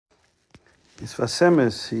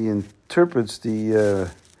Isvasemis, he interprets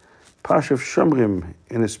the Parsha of Shomrim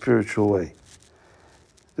in a spiritual way.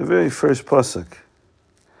 The very first pasuk.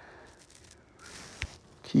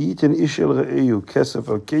 Ki yitin ish el re'eyu kesef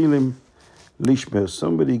al kelim lishmer.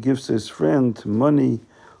 Somebody gives his friend money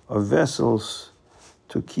or vessels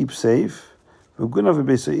to keep safe. And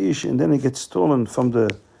then it gets stolen from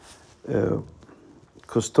the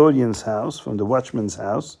custodian's house, from the watchman's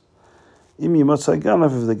house. If the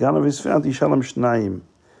ganav is found, yishalem shnayim.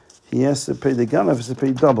 He has to pay, the ganav has to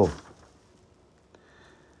pay double.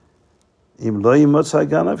 If the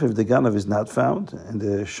ganav is not found, and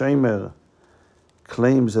the shomer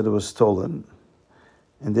claims that it was stolen,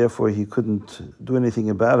 and therefore he couldn't do anything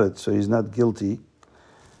about it, so he's not guilty,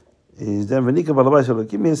 then Venika Balabais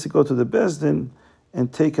has to go to the Bezdin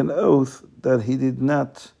and take an oath that he did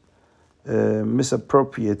not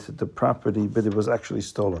misappropriate the property, but it was actually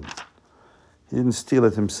stolen. He didn't steal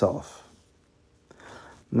it himself.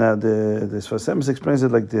 Now the Sfasemis explains it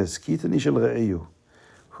like this: Kita nishel re'eyu.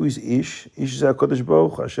 Who is Ish? Ish is HaKadosh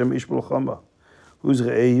Baruch Hu, Hashem Ish B'Lchama. Who is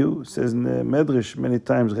Re'eyu? It says in the Medrash many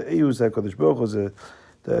times, Re'eyu is HaKadosh Baruch Hu.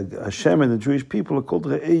 The Hashem and the Jewish people are called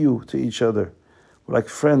Re'eyu to each other. We're like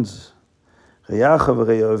friends. Re'yacha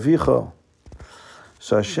v're'yavicha.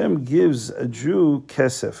 So Hashem gives a Jew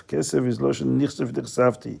kesef. Kesef is Loshen Nichsef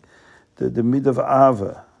Dichsafti, the mid of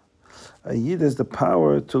Ava. A Yid has the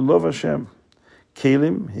power to love Hashem.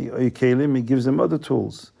 Kelim, he gives them other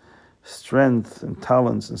tools, strength and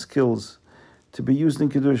talents and skills to be used in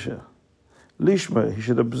Kedusha. Lishma, he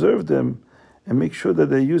should observe them and make sure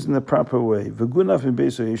that they're used in the proper way. V'gunaf in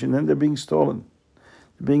Beisoyish, and then they're being stolen.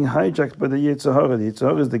 They're being hijacked by the Yetzer Hara. The Yetzer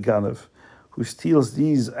Hara is the Ganav, who steals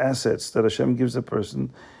these assets that Hashem gives a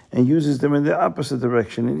person and uses them in the opposite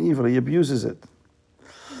direction, in evil. He abuses it.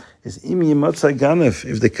 Is Im Yimatzah Ganav,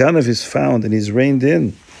 if the Ganav is found and he's reined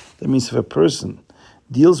in, that means if a person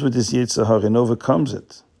deals with this Yetzer Hara and overcomes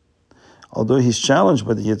it, although he's challenged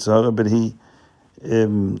by the Yetzer Hara, but he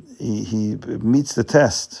meets the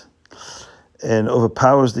test and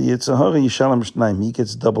overpowers the Yetzer Hara, Yishalem Shnaim, he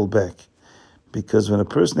gets double back. Because when a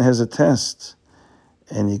person has a test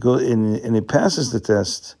and he passes the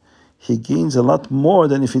test, he gains a lot more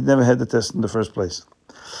than if he'd never had the test in the first place.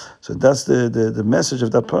 So that's the message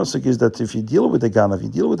of that pasuk, is that if you deal with the Ganav, you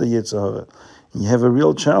deal with the Yetzer Hara, and you have a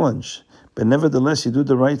real challenge, but nevertheless you do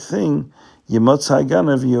the right thing, you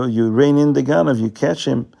rein in the Ganav, you catch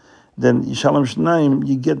him, then Yishalem Shnaim,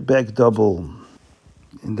 you get back double.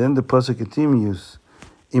 And then the pasuk continues,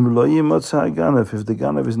 Im lo yimatzah Ganav, if the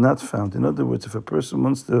Ganav is not found. In other words, if a person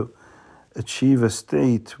wants to achieve a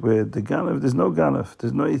state where the Ganav, there's no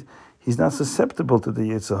Ganav, he's not susceptible to the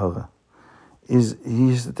Yetzer Hara. He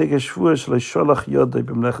has to take a shvur shalach yodai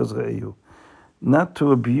b'mlechas re'eyu, not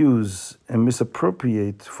to abuse and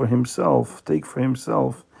misappropriate for himself, take for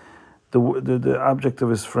himself the object of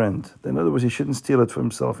his friend. In other words, he shouldn't steal it for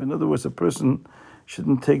himself. In other words, a person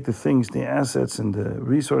shouldn't take the things, the assets and the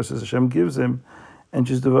resources Hashem gives him and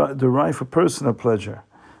just derive for personal pleasure,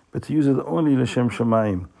 but to use it only l'shem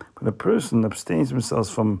shamayim. When a person abstains himself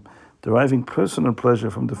from deriving personal pleasure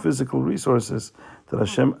from the physical resources that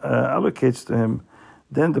Hashem allocates to him,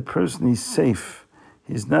 then the person is safe.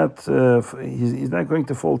 He's not going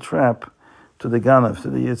to fall trap to the Ganav, to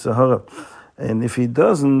the Yetzer Hara. And if he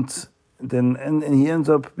doesn't, then and he ends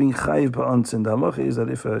up being chayiv ba'antzin. The halacha is that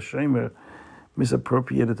if a shomer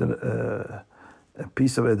misappropriated a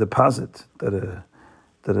piece of a deposit that a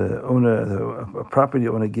property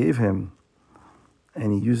owner gave him,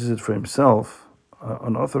 and he uses it for himself,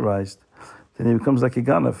 unauthorized, then he becomes like a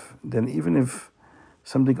Ganav. Then even if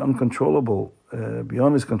something uncontrollable,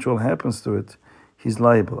 beyond his control, happens to it, he's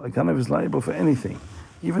liable. A Ganav is liable for anything,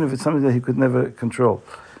 even if it's something that he could never control.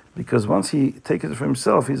 Because once he takes it for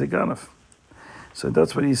himself, he's a Ganav. So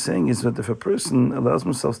that's what he's saying, is that if a person allows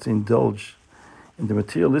himself to indulge in the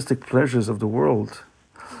materialistic pleasures of the world,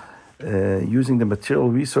 using the material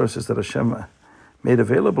resources that Hashem made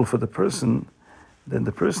available for the person, then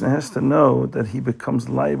the person has to know that he becomes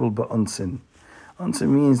liable ba'antzin. Antzin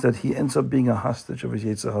means that he ends up being a hostage of his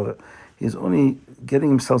Yetzer Hara. He's only getting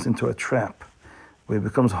himself into a trap where it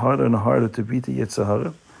becomes harder and harder to beat the Yetzer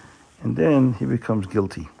Hara, and then he becomes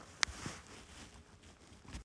guilty.